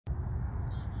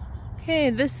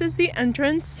Okay, this is the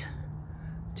entrance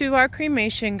to our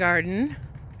cremation garden.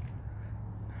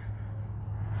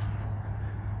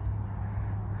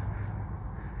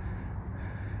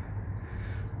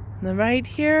 On the right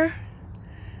here,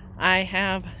 I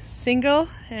have single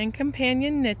and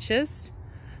companion niches.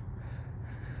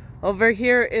 Over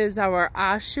here is our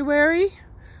ossuary,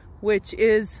 which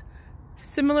is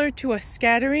similar to a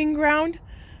scattering ground.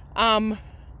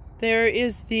 There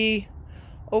is the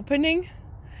opening,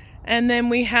 and then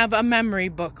we have a memory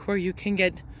book where you can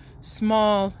get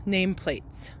small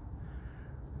nameplates.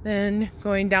 Then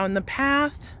going down the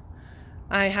path,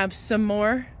 I have some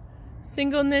more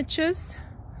single niches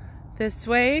this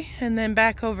way, and then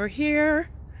back over here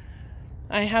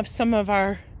I have some of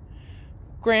our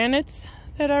granites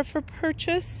that are for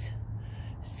purchase,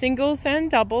 singles and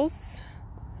doubles.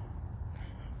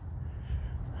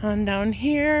 On down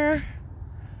here,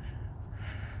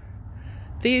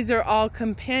 these are all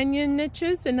companion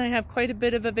niches, and I have quite a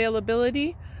bit of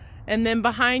availability. And then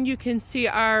behind you can see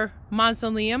our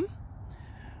mausoleum.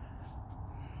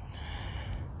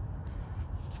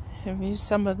 Have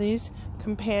some of these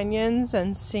companions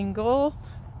and single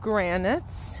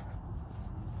granites.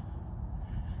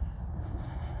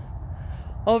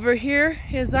 Over here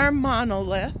is our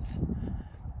monolith.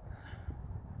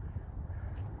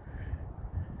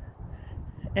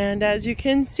 And as you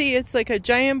can see, it's like a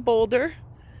giant boulder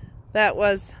that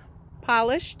was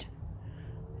polished,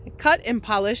 cut and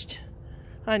polished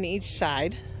on each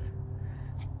side.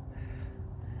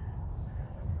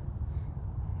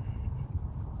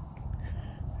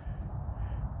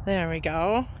 There we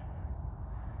go.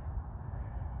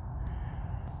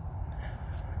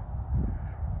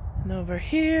 And over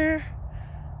here,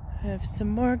 I have some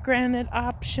more granite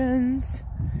options.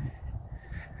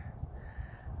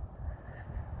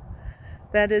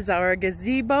 That is our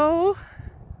gazebo.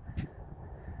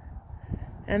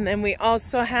 And then we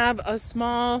also have a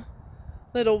small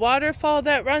little waterfall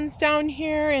that runs down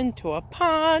here into a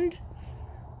pond.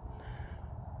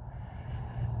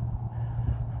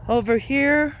 Over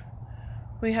here,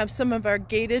 we have some of our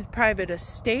gated private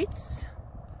estates.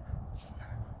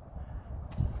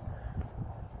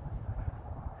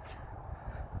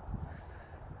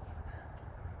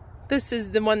 This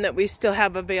is the one that we still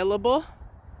have available.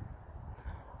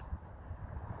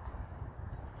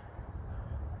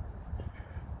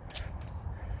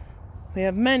 We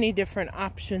have many different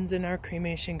options in our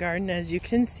cremation garden, as you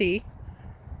can see.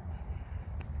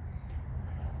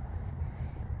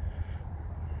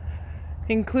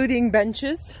 Including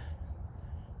benches.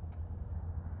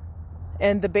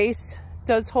 And the base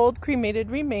does hold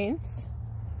cremated remains.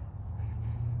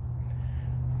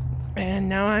 And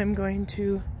now I'm going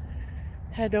to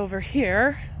head over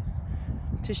here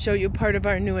to show you part of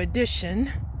our new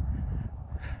addition.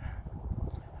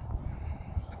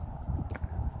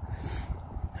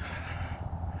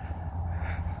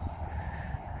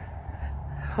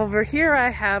 Over here I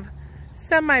have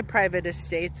semi-private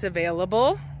estates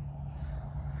available.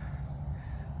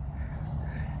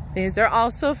 These are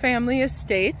also family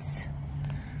estates.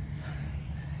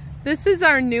 This is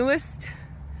our newest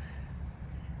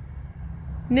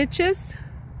niches.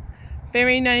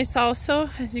 Very nice also.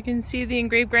 As you can see, the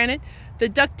engraved granite. The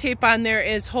duct tape on there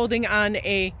is holding on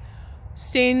a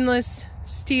stainless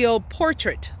steel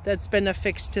portrait that's been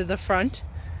affixed to the front.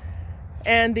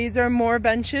 And these are more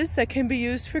benches that can be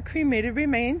used for cremated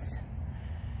remains.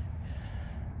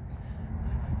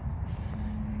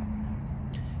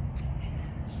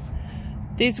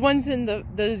 These ones in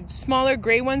the smaller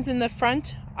gray ones in the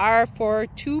front are for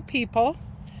 2 people.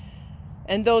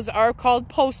 And those are called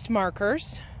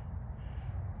postmarkers.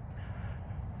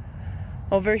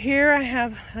 Over here I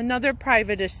have another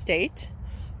private estate.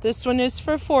 This one is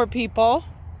for 4 people.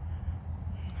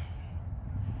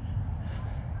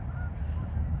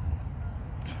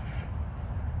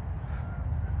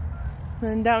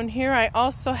 Then down here I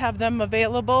also have them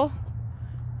available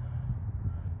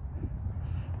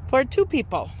for 2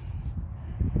 people.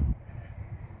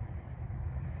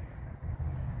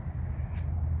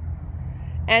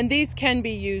 And these can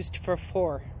be used for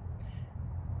 4.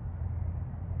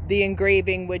 The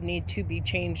engraving would need to be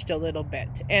changed a little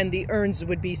bit, and the urns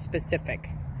would be specific.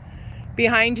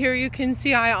 Behind here you can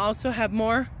see I also have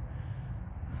more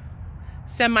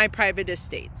semi-private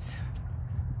estates.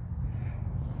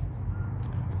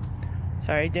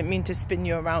 Sorry, didn't mean to spin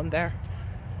you around there.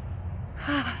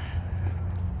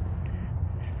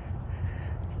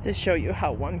 Just to show you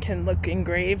how one can look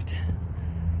engraved.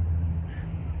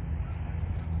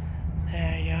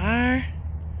 There you are.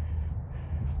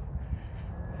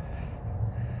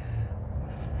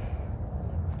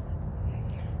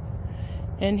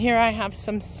 And here I have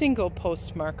some single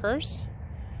post markers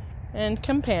and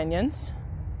companions.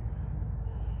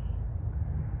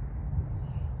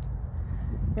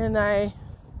 And I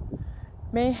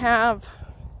may have,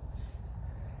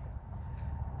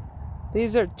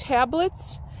 these are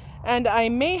tablets, and I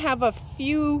may have a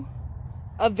few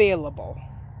available.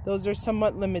 Those are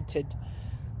somewhat limited.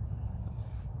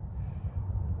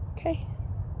 Okay.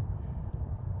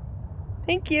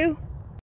 Thank you.